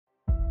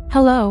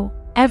Hello,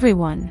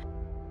 everyone.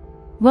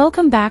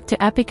 Welcome back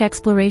to Epic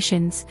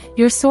Explorations,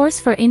 your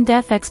source for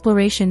in-depth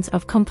explorations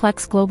of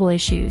complex global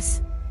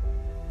issues.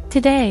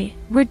 Today,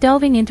 we're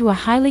delving into a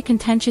highly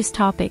contentious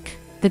topic,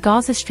 the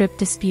Gaza Strip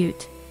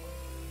dispute.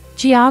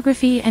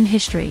 Geography and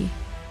history.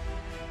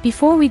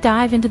 Before we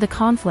dive into the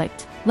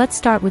conflict, let's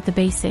start with the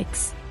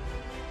basics.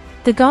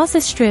 The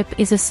Gaza Strip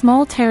is a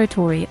small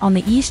territory on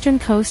the eastern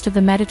coast of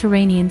the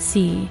Mediterranean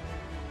Sea.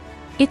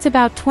 It's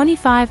about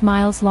 25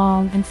 miles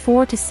long and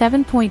 4 to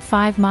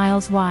 7.5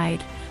 miles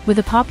wide, with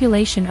a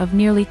population of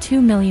nearly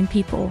 2 million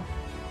people.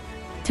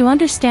 To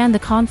understand the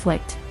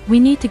conflict, we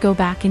need to go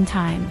back in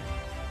time.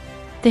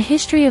 The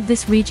history of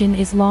this region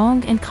is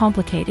long and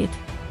complicated.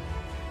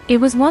 It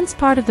was once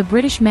part of the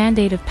British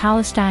Mandate of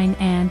Palestine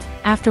and,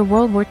 after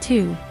World War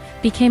II,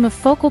 became a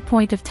focal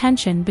point of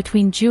tension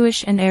between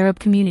Jewish and Arab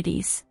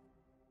communities.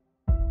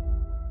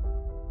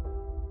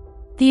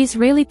 The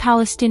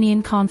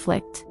Israeli-Palestinian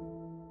conflict.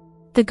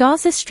 The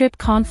Gaza Strip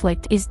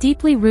conflict is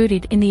deeply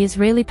rooted in the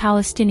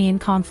Israeli-Palestinian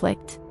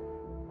conflict.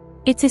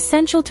 It's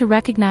essential to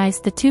recognize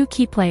the two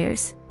key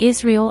players,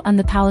 Israel and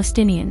the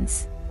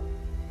Palestinians.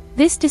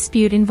 This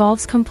dispute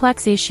involves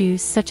complex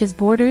issues such as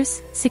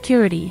borders,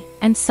 security,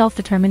 and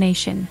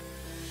self-determination.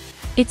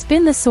 It's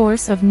been the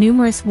source of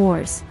numerous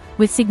wars,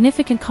 with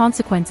significant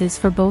consequences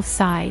for both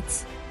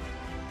sides.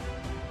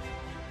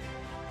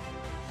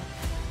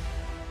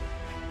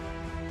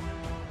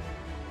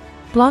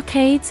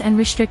 Blockades and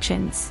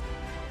restrictions.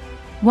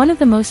 One of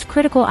the most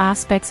critical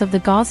aspects of the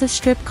Gaza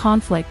Strip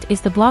conflict is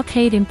the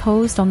blockade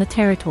imposed on the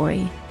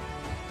territory.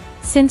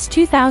 Since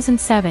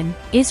 2007,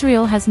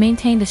 Israel has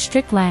maintained a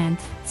strict land,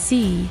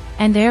 sea,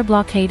 and air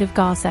blockade of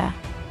Gaza.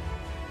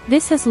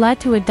 This has led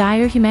to a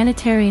dire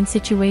humanitarian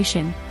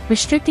situation,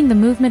 restricting the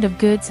movement of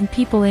goods and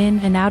people in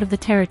and out of the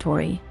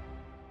territory.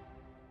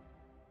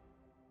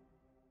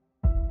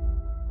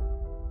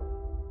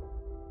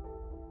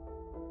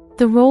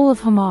 The role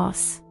of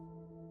Hamas.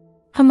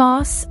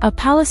 Hamas, a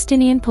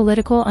Palestinian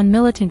political and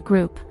militant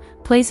group,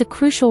 plays a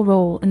crucial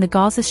role in the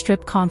Gaza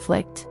Strip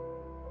conflict.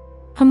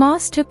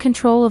 Hamas took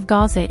control of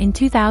Gaza in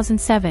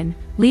 2007,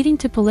 leading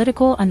to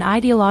political and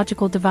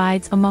ideological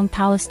divides among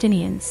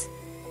Palestinians.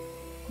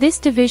 This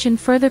division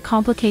further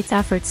complicates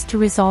efforts to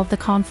resolve the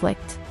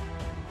conflict.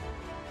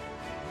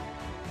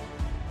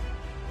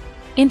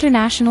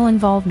 International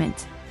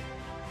involvement.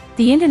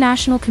 The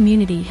international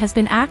community has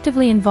been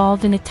actively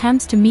involved in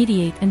attempts to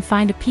mediate and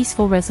find a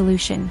peaceful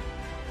resolution.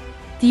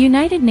 The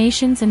United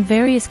Nations and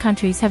various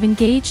countries have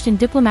engaged in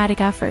diplomatic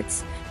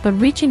efforts, but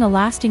reaching a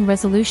lasting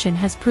resolution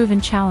has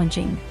proven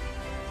challenging.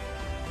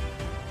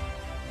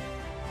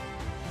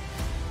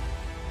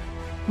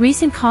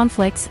 Recent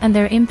conflicts and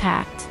their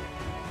impact.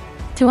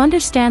 To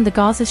understand the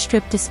Gaza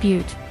Strip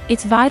dispute,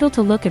 it's vital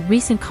to look at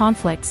recent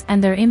conflicts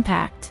and their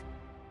impact.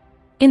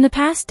 In the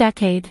past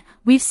decade,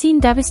 we've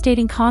seen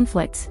devastating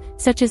conflicts,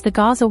 such as the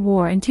Gaza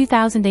War in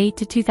 2008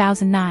 to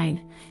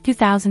 2009,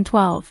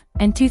 2012,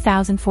 and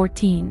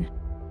 2014.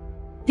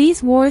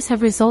 These wars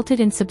have resulted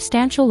in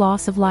substantial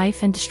loss of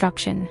life and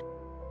destruction.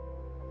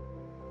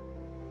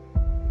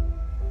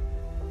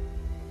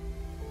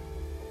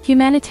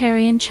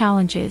 Humanitarian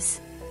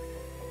challenges.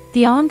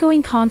 The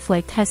ongoing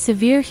conflict has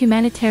severe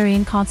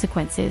humanitarian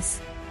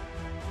consequences.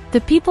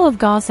 The people of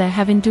Gaza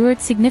have endured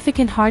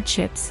significant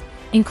hardships,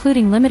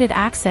 including limited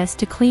access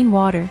to clean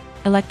water,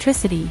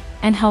 electricity,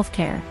 and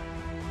healthcare.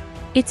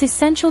 It's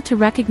essential to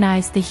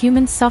recognize the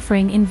human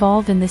suffering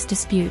involved in this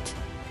dispute.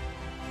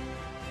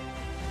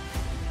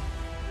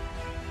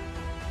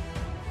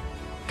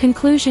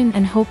 Conclusion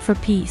and hope for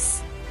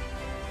peace.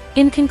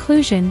 In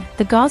conclusion,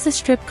 the Gaza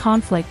Strip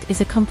conflict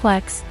is a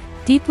complex,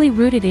 deeply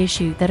rooted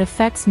issue that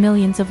affects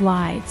millions of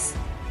lives.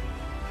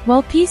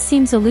 While peace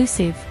seems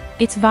elusive,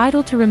 it's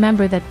vital to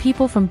remember that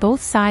people from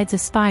both sides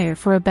aspire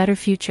for a better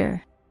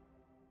future.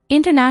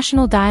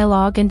 International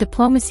dialogue and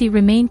diplomacy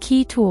remain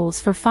key tools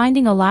for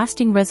finding a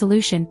lasting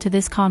resolution to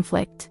this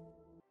conflict.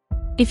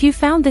 If you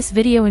found this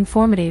video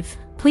informative,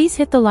 please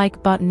hit the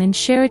like button and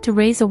share it to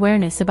raise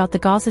awareness about the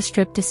Gaza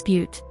Strip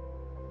dispute.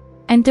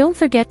 And don't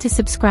forget to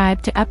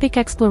subscribe to Epic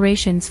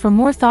Explorations for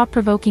more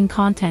thought-provoking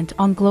content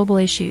on global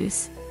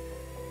issues.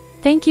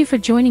 Thank you for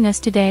joining us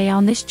today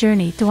on this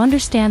journey to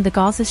understand the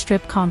Gaza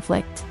Strip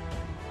conflict.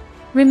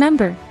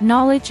 Remember,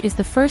 knowledge is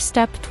the first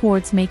step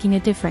towards making a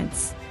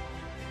difference.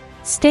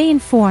 Stay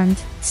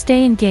informed,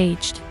 stay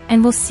engaged,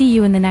 and we'll see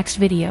you in the next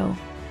video.